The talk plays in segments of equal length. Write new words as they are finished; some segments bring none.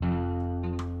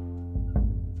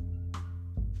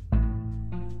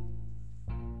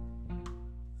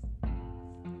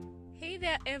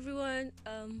there, everyone.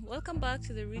 Welcome back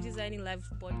to the Redesigning Lives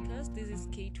podcast. This is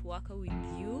Kate Walker with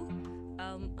you.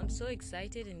 I'm so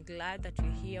excited and glad that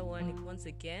you're here once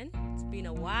again. It's been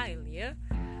a while, yeah?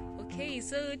 Okay,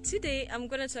 so today I'm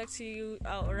going to talk to you,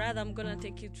 or rather, I'm going to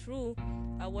take you through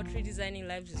what Redesigning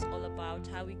Lives is all about,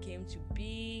 how we came to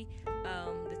be,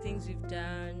 the things we've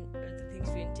done, the things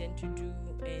we intend to do,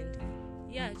 and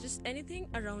yeah, just anything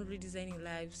around redesigning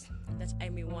lives that I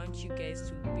may want you guys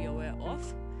to be aware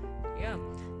of. Yeah,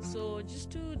 so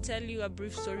just to tell you a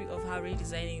brief story of how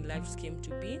Redesigning Lives came to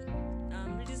be.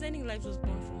 Redesigning Lives was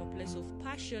born from a place of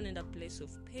passion and a place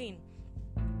of pain.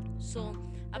 So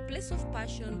a place of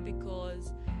passion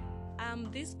because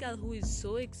I'm this girl who is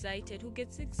so excited, who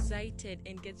gets excited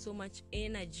and gets so much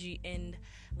energy, and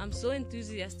I'm so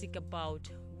enthusiastic about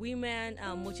women,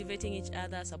 motivating each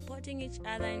other, supporting each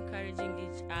other, encouraging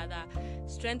each other,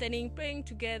 strengthening, praying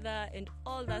together, and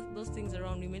all those things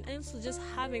around women, and also just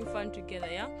having fun together.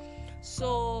 Yeah.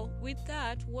 So with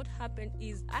that, what happened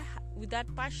is with that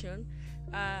passion,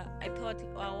 I thought,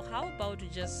 well, how about to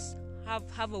just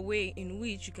have a way in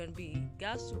which you can be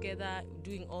girls together,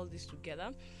 doing all this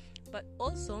together. But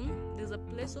also, there's a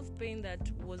place of pain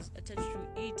that was attached to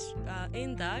it.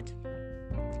 In that,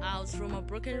 I was from a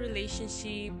broken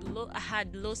relationship. I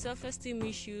had low self-esteem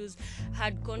issues,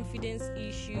 had confidence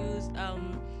issues.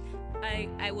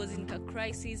 I was in a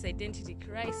crisis, identity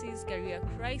crisis, career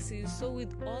crisis. So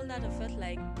with all that, I felt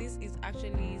like this is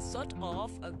actually sort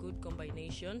of a good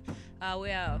combination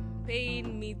where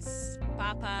pain meets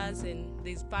purpose and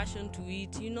there's passion to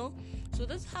it, So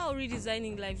that's how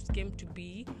Redesigning Lives came to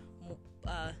be,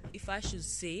 if I should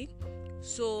say.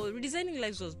 So Redesigning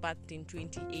Lives was birthed in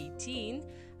 2018,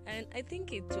 and I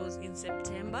think it was in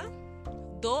September,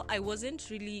 though I wasn't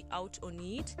really out on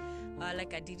it,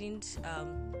 like I didn't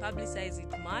publicize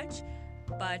it much,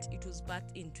 but it was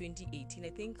birthed in 2018. I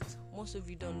think most of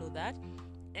you don't know that.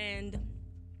 And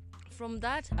from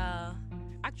that,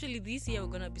 actually this year we're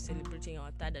going to be celebrating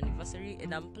our 3rd anniversary,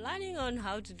 and I'm planning on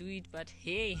how to do it, but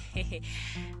hey,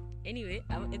 anyway,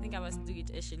 I think I must do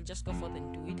it. I shall just go forth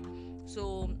and do it.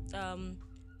 So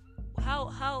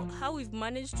how we've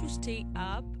managed to stay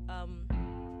up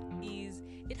is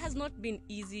it has not been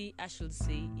easy. I should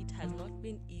say it has not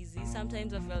been easy.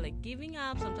 Sometimes I felt like giving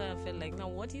up. Sometimes I felt like, now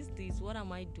what is this? What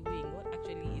am I doing? What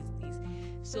actually is this?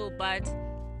 So, but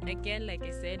again, like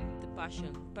I said, the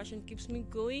passion keeps me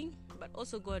going, but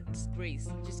also God's grace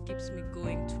just keeps me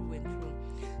going through and through.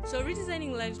 So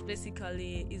Redesigning Lives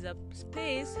basically is a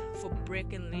space for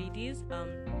broken ladies,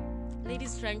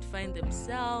 ladies trying to find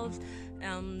themselves,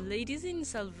 ladies in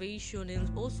salvation,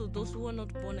 and also those who are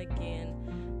not born again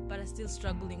but are still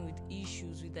struggling with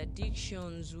issues, with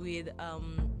addictions, with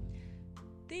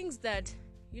things that,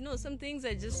 some things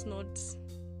are just not,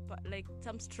 like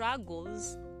some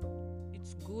struggles,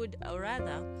 it's good, or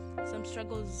rather, some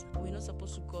struggles we're not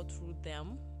supposed to go through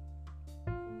them.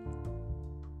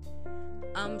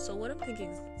 So what I'm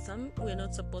thinking is some we're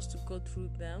not supposed to go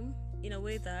through them in a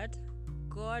way that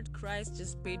God, Christ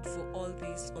just paid for all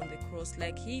this on the cross.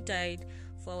 Like He died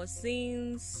for our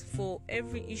sins, for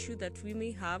every issue that we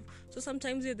may have. So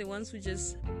sometimes we're the ones who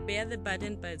just bear the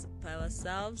burden by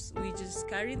ourselves. We just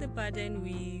carry the burden,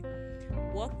 we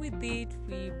walk with it,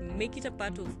 we make it a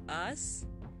part of us,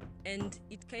 and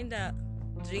it kind of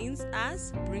drains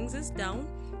us, brings us down.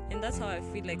 And that's how I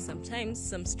feel like sometimes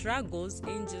some struggles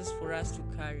ain't just for us to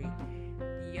carry.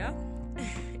 Yeah.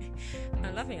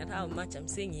 I'm laughing at how much I'm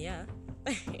saying yeah.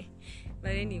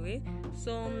 But anyway,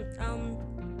 so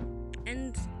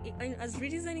and as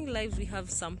Redesigning Lives, we have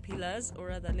some pillars, or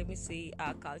rather let me say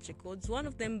culture codes. One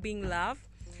of them being love.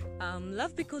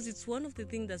 Love, because it's one of the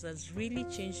things that has really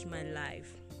changed my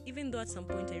life, even though at some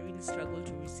point I really struggled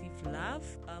to receive love,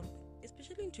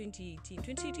 especially in 2018.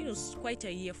 2018 was quite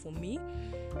a year for me.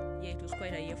 Yeah, it was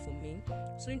quite a year for me.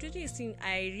 So in 2018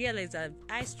 I realized that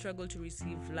I struggled to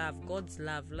receive love, God's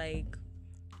love. Like,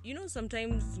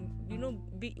 sometimes,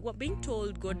 being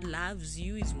told God loves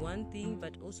you is one thing,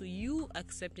 but also you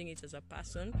accepting it as a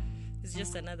person is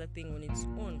just another thing on its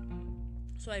own.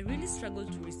 So I really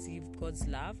struggled to receive God's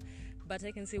love, but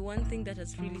I can say one thing that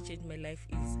has really changed my life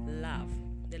is love,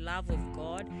 the love of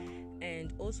God,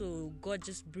 and also God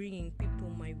just bringing people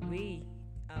my way,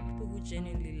 people who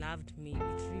genuinely loved me.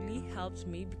 It really helped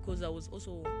me because I was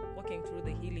also walking through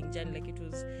the healing journey,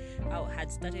 I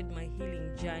had started my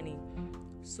healing journey.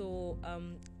 So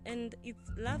and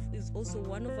love is also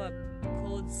one of our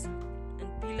codes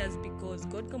and pillars, because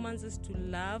God commands us to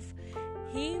love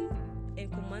Him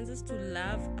and commands us to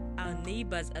love our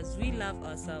neighbors as we love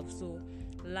ourselves. So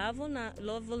love on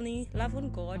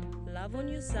God, love on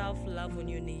yourself, love on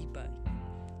your neighbor.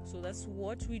 So that's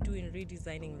what we do in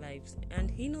Redesigning Lives. And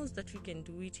he knows that we can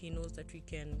do it. He knows that we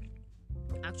can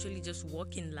actually just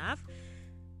walk in love,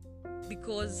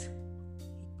 because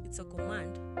it's a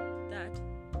command that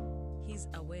he's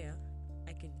aware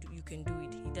you can do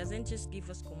it. He doesn't just give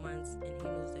us commands, and he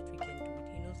knows that we can do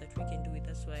it. He knows that we can do it.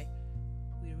 That's why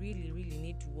we really, really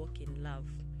need to walk in love.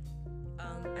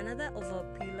 Another of our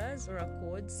pillars or our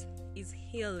codes is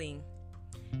healing.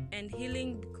 And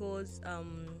healing because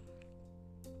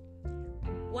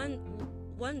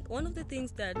one of the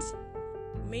things that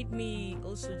made me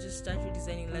also just start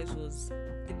Redesigning Lives was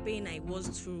the pain I was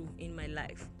through in my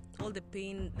life, all the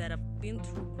pain that I've been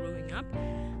through growing up.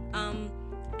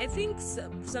 I think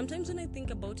sometimes when I think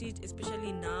about it,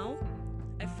 especially now,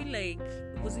 I feel like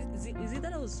is it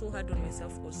that I was so hard on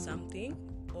myself or something,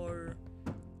 or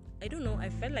I don't know. I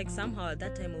felt like somehow at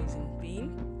that time I was in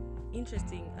pain.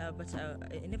 Interesting, but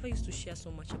I never used to share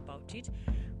so much about it.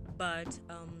 But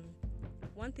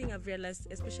one thing I've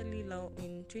realized, especially now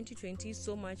in 2020,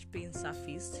 so much pain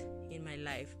surfaced in my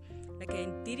life. Like, I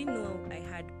didn't know I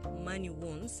had money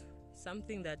wounds,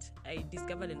 something that I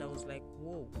discovered, and I was like,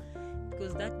 whoa.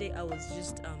 Because that day I was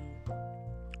just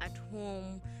at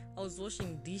home, I was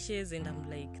washing dishes, and I'm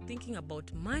like thinking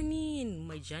about money and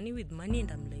my journey with money, and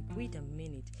I'm like, wait a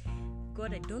minute,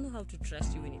 God, I don't know how to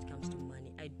trust you when it comes to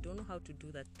money. I don't know how to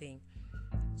do that thing.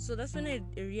 So that's when I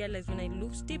realized, when I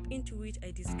looked deep into it,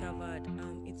 I discovered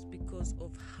it's because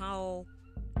of how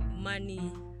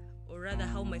money, or rather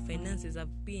how my finances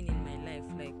have been in my life,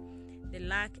 like the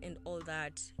lack and all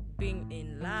that, being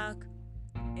in lack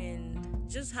and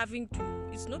just having to,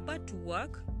 it's not bad to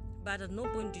work, but at no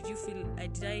point did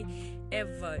I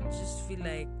ever just feel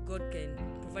like God can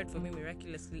provide for me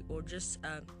miraculously, or just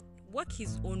work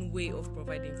his own way of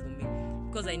providing for me,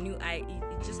 because I knew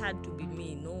it just had to be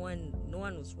me. No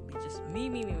one was for me, just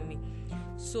me.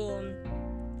 So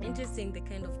interesting, the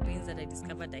kind of pains that I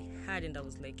discovered I had, and I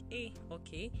was like, hey,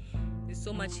 okay, there's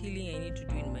so much healing I need to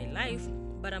do in my life.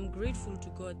 But I'm grateful to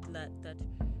God that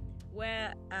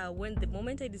when the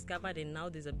moment I discovered, and now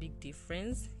there's a big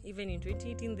difference. Even in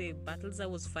 2018, the battles I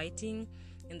was fighting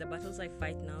and the battles I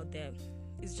fight now, there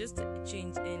it's just a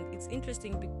change. And it's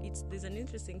interesting. There's an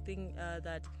interesting thing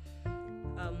that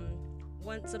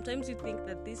sometimes you think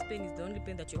that this pain is the only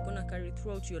pain that you're gonna carry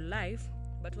throughout your life.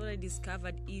 But what I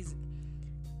discovered is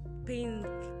pain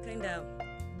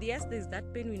yes, there's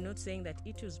that pain. We're not saying that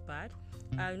it was bad.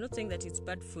 I'm not saying that it's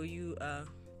bad for you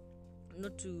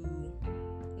not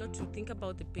to think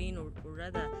about the pain, or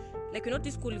rather, like, we're not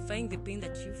disqualifying the pain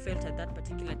that you felt at that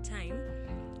particular time.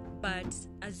 But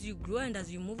as you grow and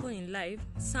as you move on in life,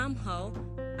 somehow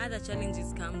other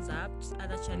challenges comes up,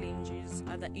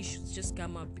 other issues just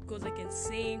come up. Because I can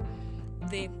say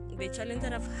the challenge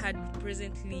that I've had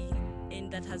presently,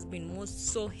 and that has been most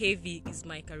so heavy, is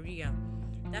my career.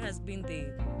 That has been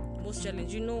the most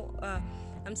challenge.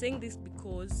 I'm saying this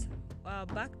because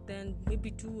back then,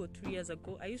 maybe 2 or 3 years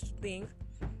ago, I used to think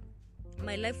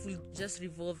my life will just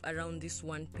revolve around this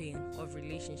one pain of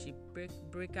relationship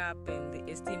breakup and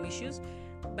the esteem issues.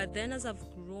 But then as I've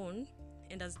grown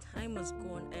and as time has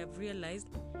gone, I have realized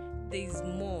there's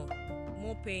more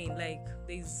pain. Like,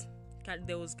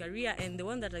 there was career, and the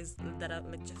one that I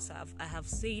have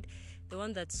said, the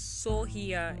one that's so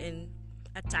here and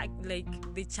attack,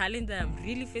 like the challenge that I'm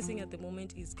really facing at the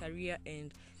moment is career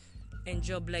and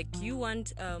job. Like, you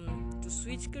want to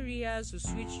switch careers, to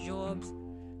switch jobs,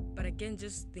 but again,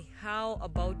 just the how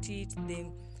about it,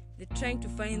 the trying to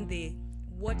find the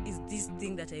what is this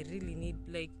thing that I really need.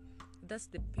 Like, that's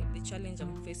the challenge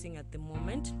I'm facing at the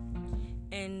moment.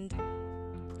 And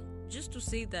just to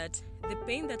say that the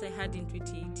pain that I had in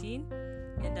 2018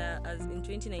 and as in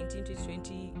 2019,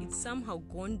 2020, it's somehow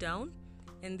gone down,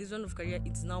 and this one of career,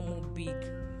 it's now more big.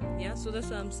 Yeah, so that's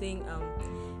why I'm saying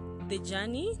the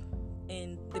journey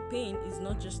and the pain is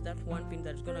not just that one pain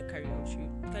that's gonna carry you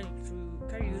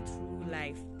through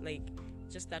life, like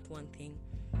just that one thing.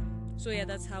 So yeah,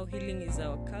 that's how healing is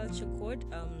our culture code.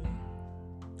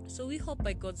 So we hope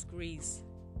by God's grace,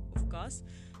 of course,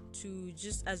 to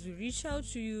just as we reach out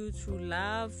to you through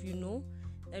love,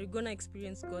 that you're gonna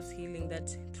experience God's healing, that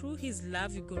through his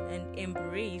love you're gonna and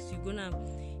embrace, you're gonna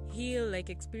heal, like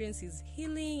experience his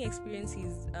healing, experience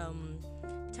his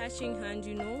touching hand,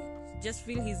 just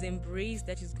feel his embrace,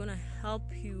 that is gonna help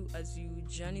you as you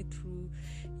journey through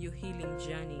your healing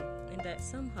journey. And that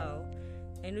somehow,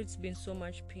 I know it's been so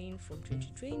much pain from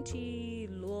 2020,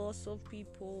 loss of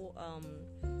people,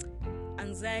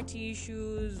 anxiety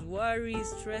issues, worry,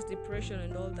 stress, depression,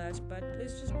 and all that. But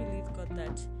let's just believe God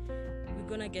that we're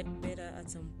gonna get better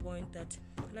at some point, that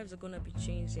lives are gonna be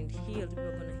changed and healed. People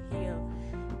are gonna heal.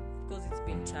 because it's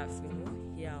been tough,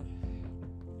 Yeah.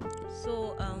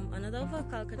 So another of our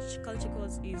culture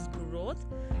codes is growth,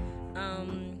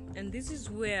 and this is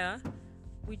where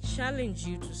we challenge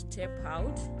you to step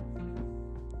out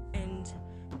and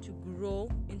to grow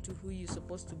into who you're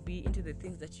supposed to be, into the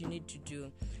things that you need to do.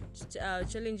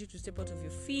 Challenge you to step out of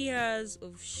your fears,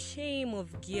 of shame,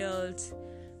 of guilt,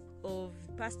 of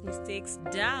past mistakes,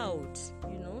 doubt,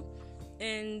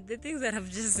 And the things that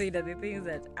I've just said are the things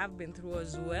that I've been through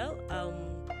as well.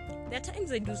 There are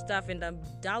times I do stuff and I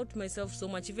doubt myself so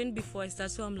much, even before I start.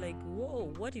 So I'm like,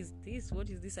 whoa, what is this? What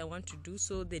is this I want to do?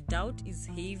 So the doubt is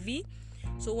heavy.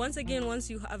 So once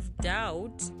you have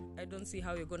doubt, I don't see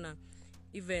how you're gonna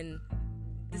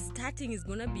the starting is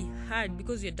gonna be hard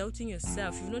because you're doubting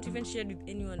yourself. You've not even shared with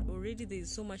anyone. Already there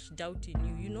is so much doubt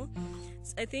in you,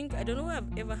 So I don't know where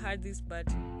I've ever heard this, but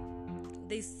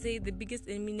they say the biggest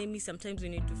enemy sometimes we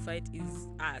need to fight is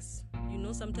us.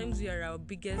 Sometimes we are our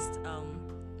biggest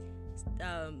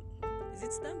is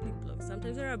it stumbling block?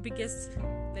 Sometimes we're our biggest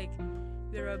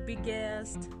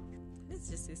let's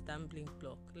just say stumbling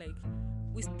block. Like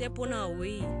we step on our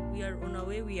way. We are on our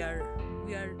way. We are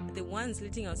the ones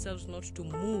letting ourselves not to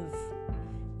move.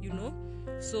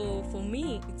 So for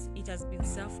me, it has been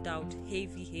self-doubt,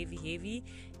 heavy,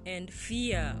 and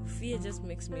fear. Fear just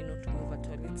makes me not move at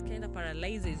all. It kind of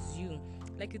paralyzes you.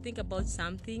 Like you think about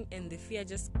something and the fear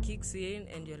just kicks in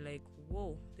and you're like,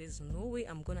 whoa, there's no way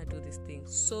I'm gonna do this thing.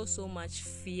 So much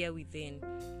fear within.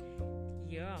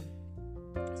 Yeah.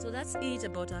 So that's it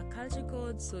about our culture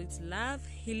code. So it's love,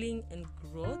 healing, and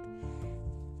growth.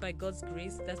 By God's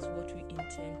grace, that's what we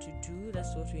intend to do.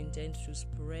 That's what we intend to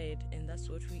spread, and that's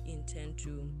what we intend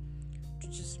to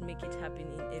just make it happen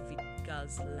in every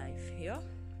girl's life here.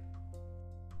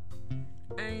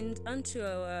 And onto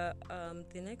our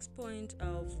the next point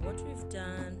of what we've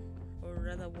done, or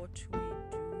rather what we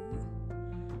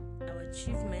do, our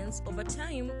achievements over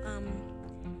time.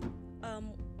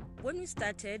 When we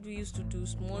started, we used to do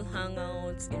small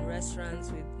hangouts in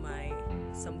restaurants with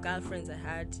some girlfriends I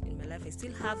had in my life. I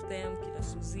still have them. Kina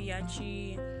Suzy,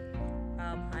 Achi,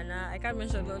 Hannah. I can't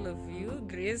mention all of you.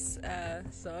 Grace,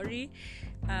 sorry.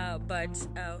 But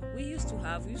we used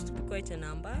to be quite a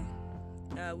number.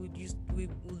 We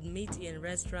would meet in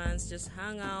restaurants, just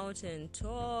hang out and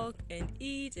talk and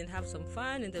eat and have some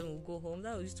fun, and then we'll go home.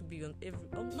 That used to be on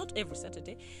not every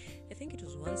Saturday. I think it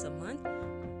was once a month.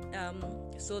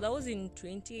 So that was in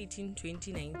 2018,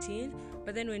 2019.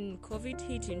 But then when COVID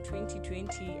hit in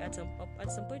 2020, at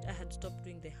some point I had stopped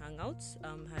doing the hangouts.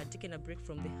 I had taken a break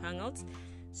from the hangouts.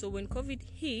 So when COVID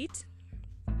hit,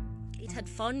 it had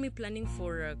found me planning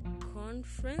for a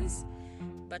conference,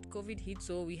 but COVID hit,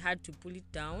 so we had to pull it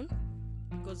down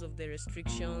because of the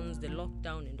restrictions, the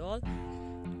lockdown and all.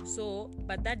 So,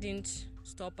 but that didn't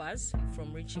stop us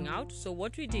from reaching out. So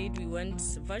what we did, we went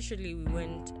virtually. We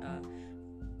went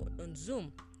on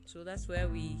Zoom. So that's where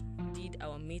we did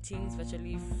our meetings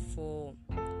virtually we've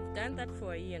done that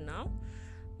for a year now.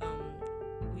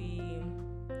 We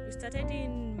started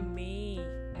in May.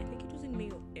 I think it was in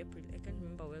May or April. I can't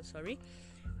remember well, sorry.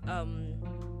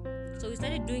 So we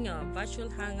started doing our virtual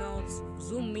hangouts,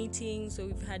 Zoom meetings. So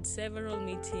we've had several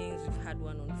meetings. We've had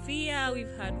one on fear.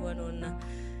 We've had one on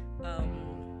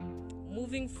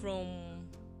moving from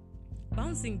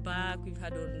bouncing back. We've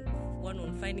had one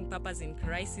on finding purpose in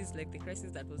crisis, like the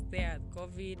crisis that was there at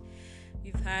COVID.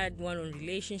 We've had one on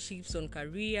relationships, on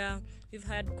career. We've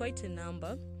had quite a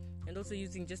number, and also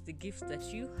using just the gifts that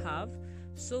you have.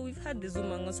 So we've had the Zoom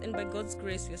hangouts, and by God's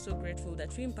grace, we are so grateful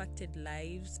that we impacted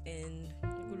lives, and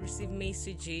you could receive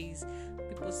messages,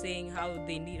 people saying how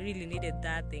they really needed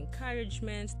that, the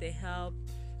encouragement, the help,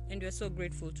 and we're so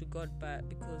grateful to God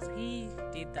because He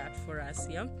did that for us.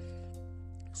 Yeah.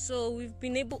 So we've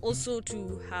been able also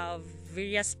to have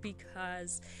various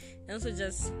speakers, and also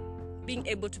just being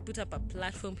able to put up a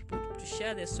platform, people to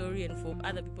share their story and for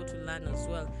other people to learn as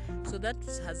well. So that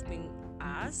has been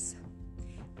us.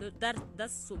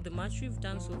 That's the much we've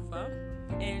done so far.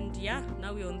 And yeah,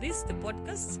 now we're on the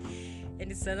podcast,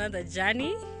 and it's another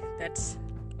journey that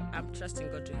I'm trusting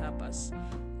God to help us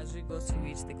as we go through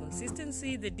it. The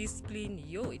consistency, the discipline,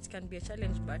 it can be a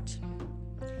challenge, but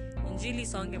Injili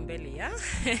songe mbele, yeah.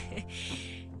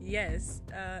 Yes.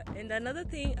 And another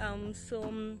thing,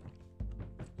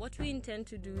 what we intend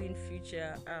to do in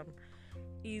future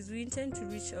is we intend to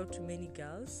reach out to many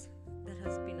girls. That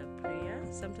has been a prayer.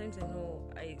 Sometimes I know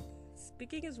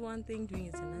speaking is one thing, doing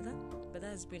is another, but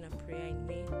that has been a prayer in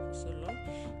me for so long,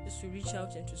 just to reach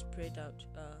out and to spread out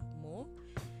more.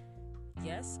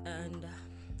 Yes, and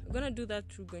we're gonna do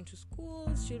that through going to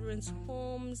schools, children's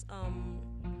homes,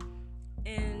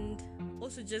 and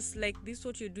also just like this,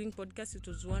 what you're doing podcast, it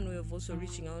was one way of also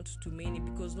reaching out to many,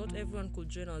 because not everyone could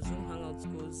join our Zoom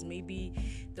hangouts because maybe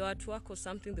they were at work or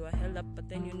something, they were held up. But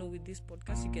then, with this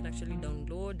podcast, you can actually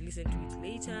download, listen to it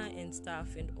later and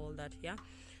stuff and all that. Yeah.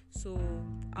 So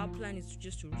our plan is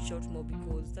just to reach out more,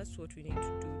 because that's what we need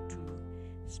to do to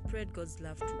spread God's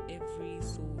love to every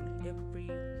soul, every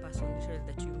person literally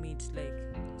that you meet.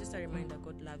 Like, just a reminder,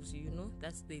 God loves you.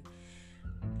 That's the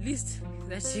least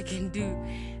that you can do.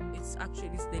 It's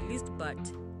the least, but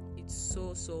it's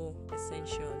so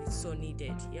essential. It's so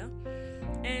needed. Yeah.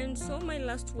 And so my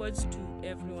last words to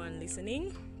everyone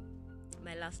listening,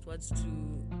 my last words to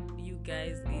you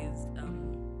guys is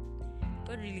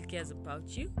God really cares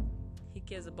about you. He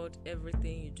cares about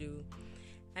everything you do.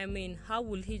 I mean, how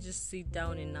will he just sit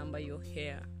down and number your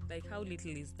hair? Like, how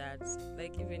little is that?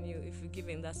 Like, even you, if you give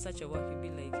him that such a work, you'll be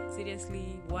like,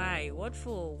 seriously, why? What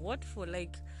for?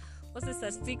 Like, what's the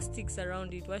statistics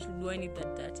around it? Why do I need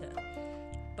that data?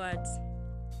 But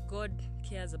God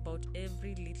cares about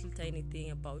every little tiny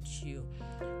thing about you.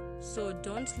 So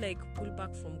don't pull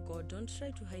back from God. Don't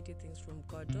try to hide your things from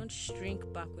God. Don't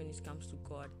shrink back when it comes to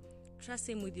God. Trust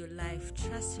him with your life.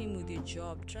 Trust him with your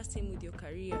job. Trust him with your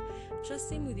career.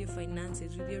 Trust him with your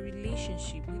finances, with your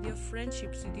relationship, with your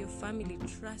friendships, with your family.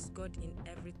 Trust God in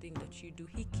everything that you do.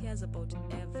 He cares about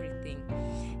everything.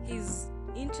 He's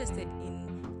interested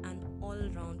in an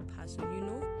all-round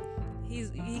person,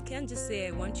 He can't just say,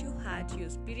 I want your heart, your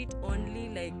spirit only.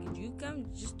 Like, you come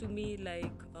just to me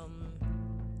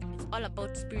it's all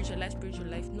about spiritual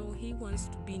life. No, he wants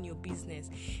to be in your business.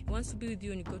 He wants to be with you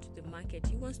when you go to the market.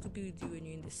 He wants to be with you when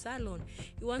you're in the salon.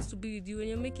 He wants to be with you when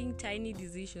you're making tiny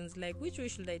decisions, like which way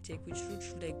should I take, which route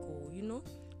should I go,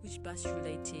 which bus should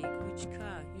I take, which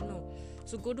car,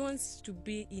 So God wants to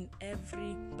be in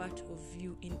every part of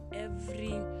you, in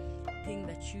everything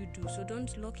that you do. So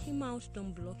don't lock him out,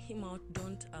 don't block him out,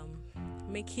 don't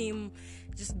make him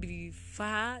just be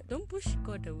far. Don't push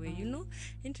God away,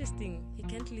 Interesting, he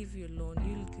can't leave you alone.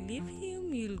 You'll leave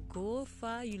him, you'll go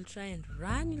far, you'll try and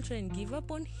run, you'll try and give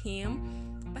up on him,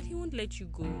 but he won't let you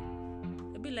go.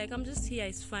 Be like, I'm just here,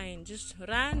 it's fine, just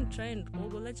run, try and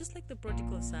go, like just like the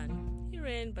prodigal son. He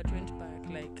ran but went back,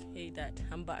 like, hey dad,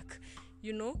 I'm back,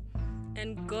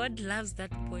 and God loves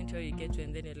that point where you get to,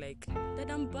 and then you're like,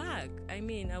 Dad, I'm back. I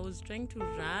mean, I was trying to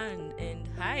run and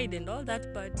hide and all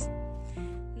that, but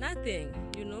nothing,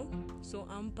 so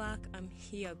I'm back, I'm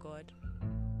here, God.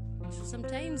 So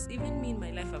sometimes even me in my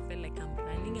life, I felt like I'm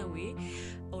running away,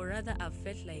 or rather I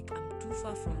felt like I'm too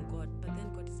far from God, but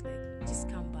then God is like, just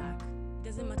come back. It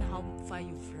doesn't matter how far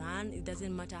you've run. It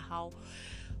doesn't matter how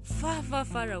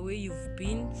far away you've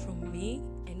been from me.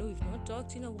 I know we've not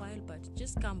talked in a while, but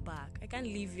just come back. I can't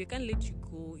leave you. I can't let you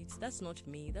go. That's not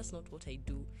me. That's not what I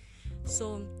do.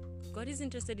 So God is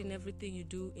interested in everything you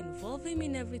do. Involve him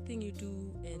in everything you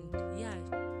do. And yeah,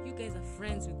 you guys are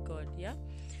friends with God. Yeah.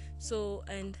 So,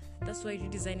 and that's why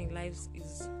redesigning lives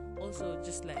is also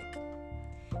just like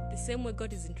the same way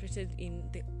God is interested in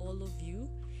all of you.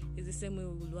 Is the same way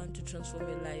we will want to transform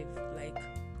your life,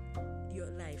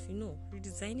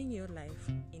 redesigning your life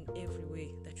in every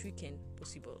way that we can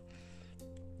possible.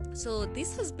 So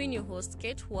this has been your host,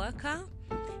 Kate Walker,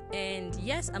 and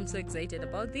yes, I'm so excited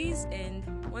about this.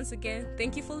 And once again,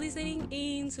 thank you for listening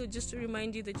in. So just to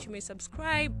remind you that you may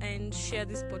subscribe and share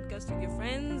this podcast with your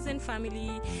friends and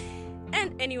family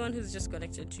and anyone who's just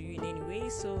connected to you in any way.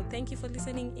 So thank you for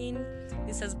listening in.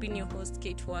 This has been your host,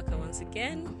 Kate Walker, once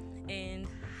again, and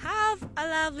have a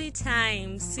lovely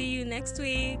time. See you next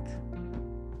week.